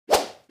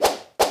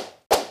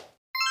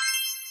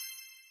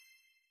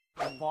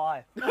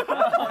Five.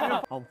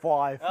 I'm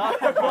five.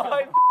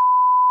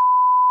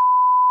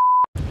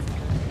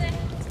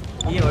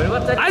 이게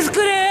얼마짜리?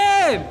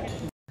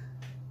 아이스크림!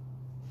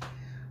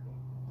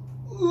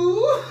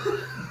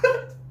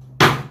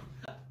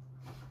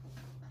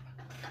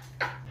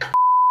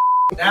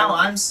 Now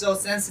I'm so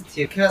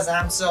sensitive because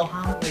I'm so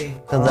hungry.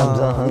 Because I'm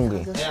so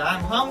hungry. Yeah,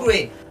 I'm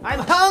hungry. I'm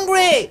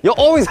hungry! You're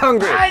always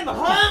hungry. I'm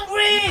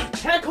hungry.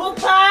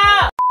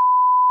 배고파.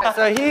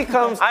 So he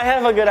comes. I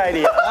have a good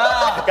idea.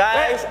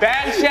 Guys,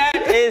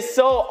 Banshat is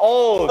so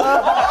old.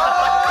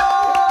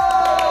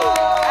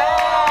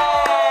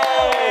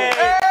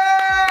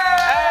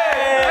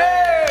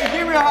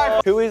 Give me a high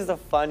five. Who is the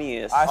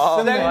funniest? I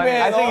think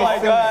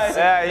it's God.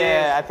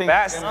 Yeah, I think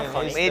that's Simeon not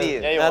funny. is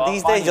Comedian. the- Now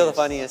these days you're the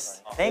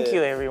funniest. Thank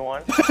you,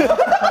 everyone.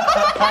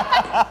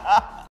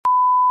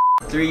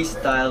 3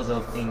 styles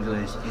of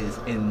English is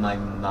in my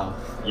mouth.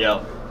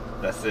 Yo,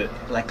 that's it.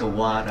 Like a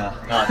water.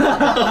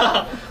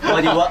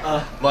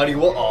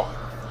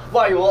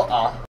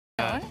 Marijuana.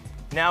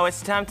 Now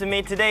it's time to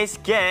meet today's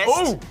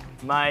guest.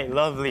 My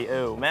lovely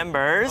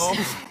members.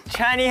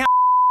 Chani.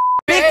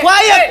 Be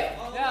quiet!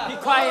 Be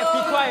quiet,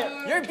 be quiet.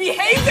 Your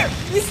behavior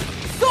is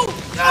so...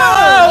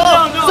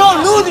 So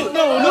rude!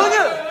 No,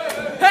 rude!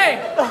 Hey!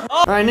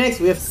 Alright, next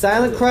we have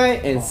Silent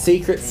Cry and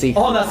Secret Secret.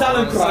 Oh, 나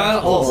Silent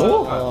Cry.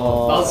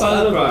 나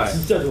Silent Cry.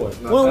 진짜 좋아해.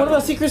 Well, what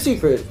about Secret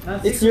Secret?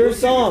 It's your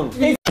song.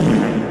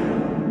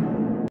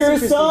 Your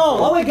song.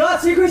 Oh my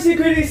God, Secret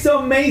Secret is so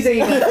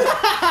amazing.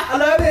 I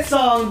love that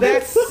song.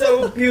 That's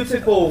so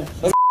beautiful.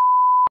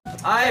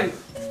 I'm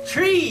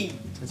Tree.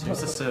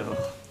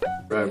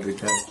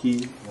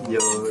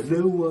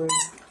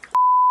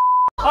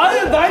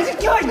 아니 날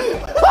시켜. I'm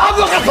not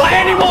gonna play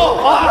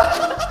anymore.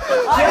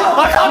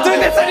 I can't do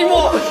this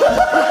anymore.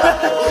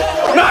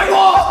 No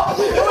more.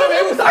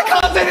 I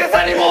can't do this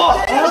anymore.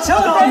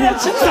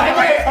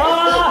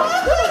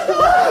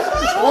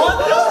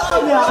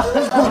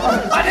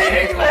 I need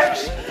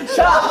English.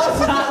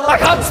 I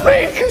can't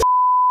speak.